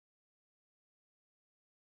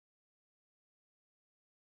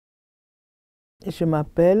Je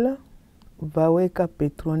m'appelle Vaweka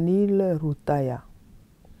Pétronille Vaweka.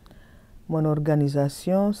 Mon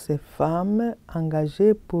organisation, c'est Femmes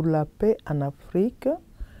engagées pour la paix en Afrique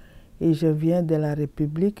et je viens de la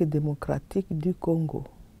République démocratique du Congo.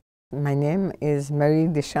 My name is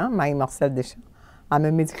Marie-Marcelle Deschamps. I'm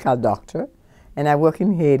a medical doctor and I work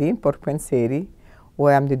in Haiti, in Port-au-Prince, Haiti,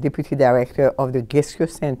 where I'm the Deputy Director of the Rescue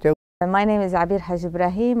Center. My name is Abir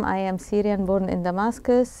Ibrahim. I am Syrian born in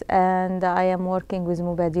Damascus and I am working with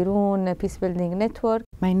Mubadirun Peacebuilding Network.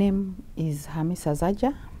 My name is Hamisa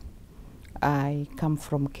Zaja. I come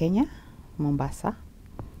from Kenya, Mombasa,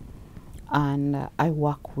 and I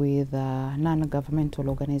work with a non-governmental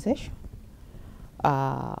organization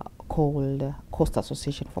called Coast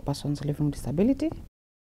Association for Persons Living with Disability.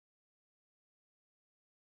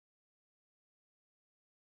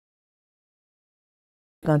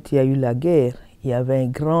 Quand il y a eu la guerre, il y avait un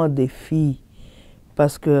grand défi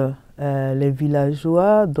parce que les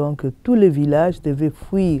villageois, donc tous les villages devaient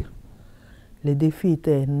fuir. Le défi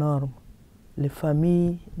était énorme. Les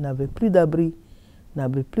familles n'avaient plus d'abri,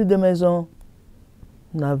 n'avaient plus de maison,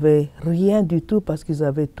 n'avaient rien du tout parce qu'ils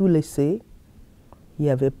avaient tout laissé. Il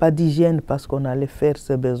n'y avait pas d'hygiène parce qu'on allait faire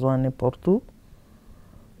ses besoins n'importe où.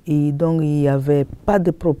 Et donc il n'y avait pas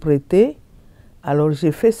de propriété. Alors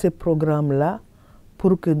j'ai fait ce programme-là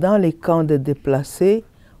pour que dans les camps de déplacés,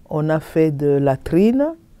 on a fait de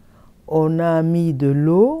latrines, on a mis de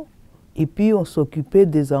l'eau et puis on s'occupait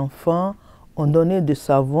des enfants, on donnait du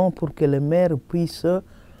savon pour que les mères puissent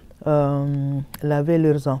laver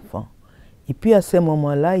leurs enfants. Et puis à ce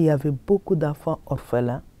moment-là, il y avait beaucoup d'enfants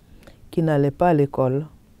orphelins qui n'allaient pas à l'école.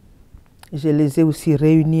 Je les ai aussi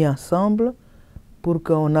réunis ensemble pour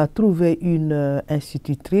qu'on a trouvé une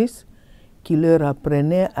institutrice qui leur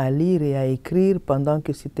apprenait à lire et à écrire pendant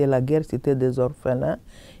que c'était la guerre, c'était des orphelins.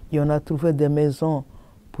 Et on a trouvé des maisons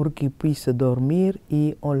pour qu'ils puissent dormir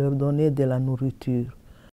et on leur donnait de la nourriture.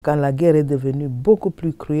 Quand la guerre est devenue beaucoup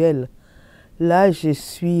plus cruelle, là je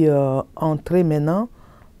suis entrée maintenant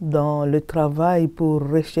dans le travail pour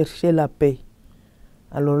rechercher la paix.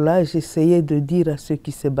 Alors là j'essayais de dire à ceux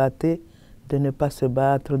qui se battaient de ne pas se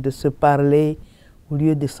battre, de se parler au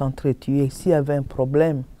lieu de s'entretuer. S'il y avait un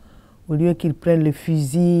problème, au lieu qu'ils prennent le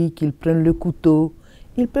fusil, qu'ils prennent le couteau,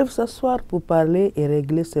 ils peuvent s'asseoir pour parler et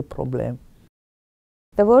régler ces problèmes.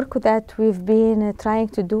 The work that we've been trying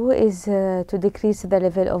to do is to decrease the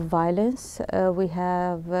level of violence. We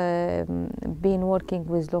have been working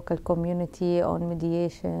with local community on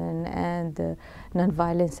mediation and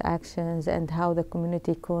non-violence actions and how the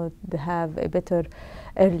community could have a better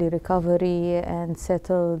early recovery and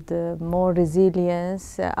settled more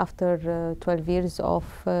resilience after 12 years of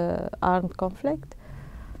armed conflict.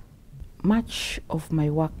 Much of my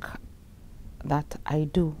work that I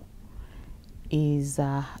do is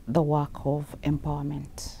the work of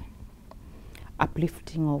empowerment,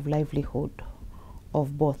 uplifting of livelihood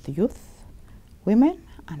of both youth, women,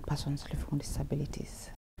 and persons living with disabilities.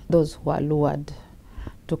 Those who are lured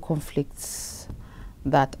to conflicts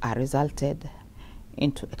that are resulted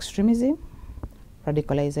into extremism,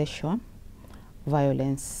 radicalization,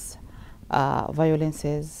 violence,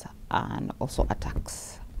 violences, and also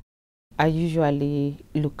attacks. I usually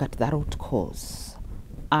look at the root cause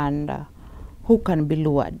and who can be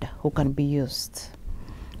lured, who can be used.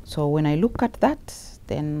 So when I look at that,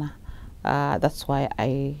 then that's why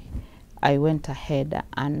I went ahead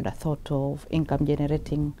and thought of income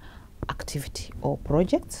generating activity or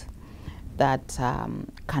projects that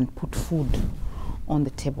can put food on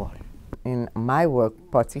the table. In my work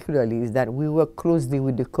particularly is that we work closely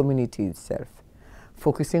with the community itself,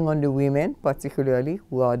 focusing on the women particularly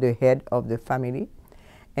who are the head of the family,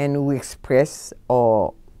 and we express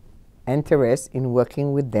our interest in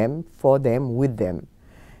working with them, for them, with them,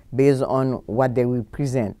 based on what they will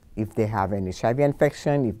present. If they have an HIV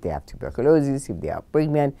infection, if they have tuberculosis, if they are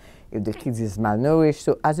pregnant, if the kid is malnourished.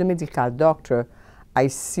 So as a medical doctor, I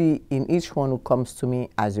see in each one who comes to me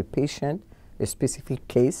as a patient, a specific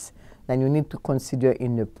case, that you need to consider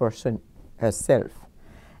in the person herself.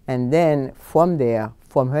 And then from there,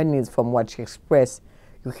 from her needs, from what she expressed,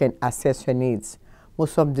 you can assess her needs.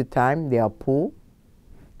 Most of the time, they are poor.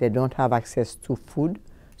 They don't have access to food,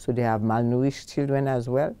 so they have malnourished children as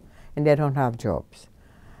well, and they don't have jobs.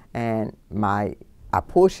 And my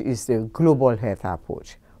approach is the global health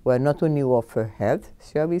approach, where not only we offer health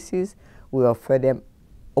services, we offer them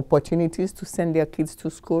opportunities to send their kids to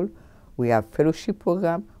school. We have fellowship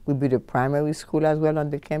program. We build a primary school as well on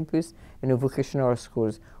the campus and a vocational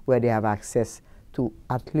schools where they have access to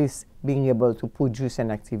at least being able to produce an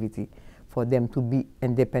activity for them to be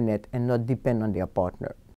independent and not depend on their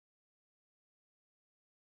partner.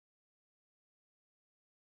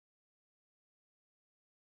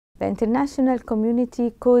 The international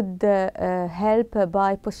community could help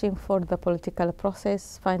by pushing for the political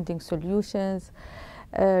process, finding solutions,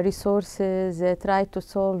 resources, try to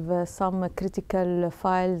solve some critical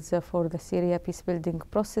files for the Syria peacebuilding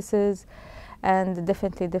processes, and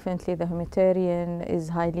definitely the humanitarian is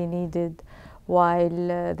highly needed.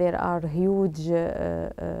 While there are huge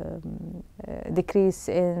decrease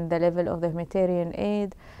in the level of the humanitarian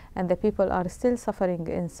aid, and the people are still suffering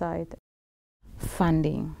inside.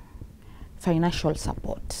 Funding, financial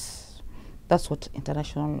support. That's what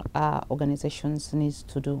international organizations need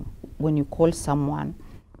to do. When you call someone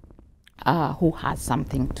who has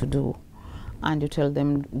something to do, and you tell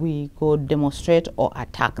them, we go demonstrate or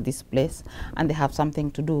attack this place, and they have something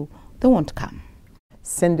to do, they won't come.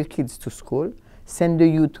 Send the kids to school, send the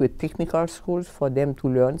youth to a technical schools for them to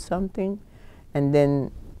learn something, and then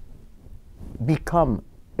become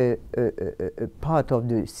a part of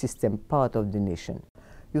the system, part of the nation.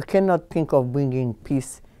 You cannot think of bringing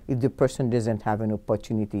peace if the person doesn't have an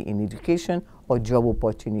opportunity in education or job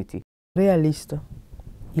opportunity. Réaliste,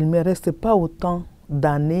 il ne me reste pas autant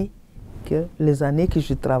d'années que les années que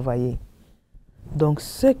je travaillais. Donc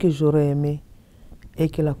ce que j'aurais aimé est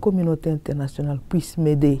que la communauté internationale puisse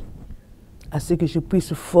m'aider à ce que je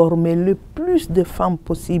puisse former le plus de femmes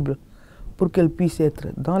possible pour qu'elles puissent être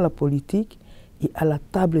dans la politique et à la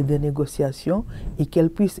table de négociation et qu'elles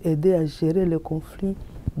puissent aider à gérer le conflit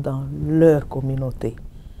dans leur communauté.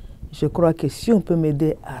 Je crois que si on peut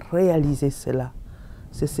m'aider à réaliser cela,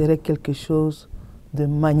 ce serait quelque chose de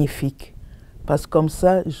magnifique. Parce que comme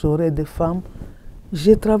ça, j'aurais des femmes.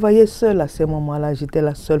 J'ai travaillé seule à ce moment-là. J'étais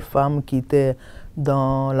la seule femme qui était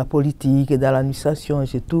dans la politique et dans l'administration,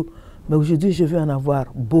 j'ai tout. Mais aujourd'hui, je veux en avoir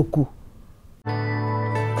beaucoup.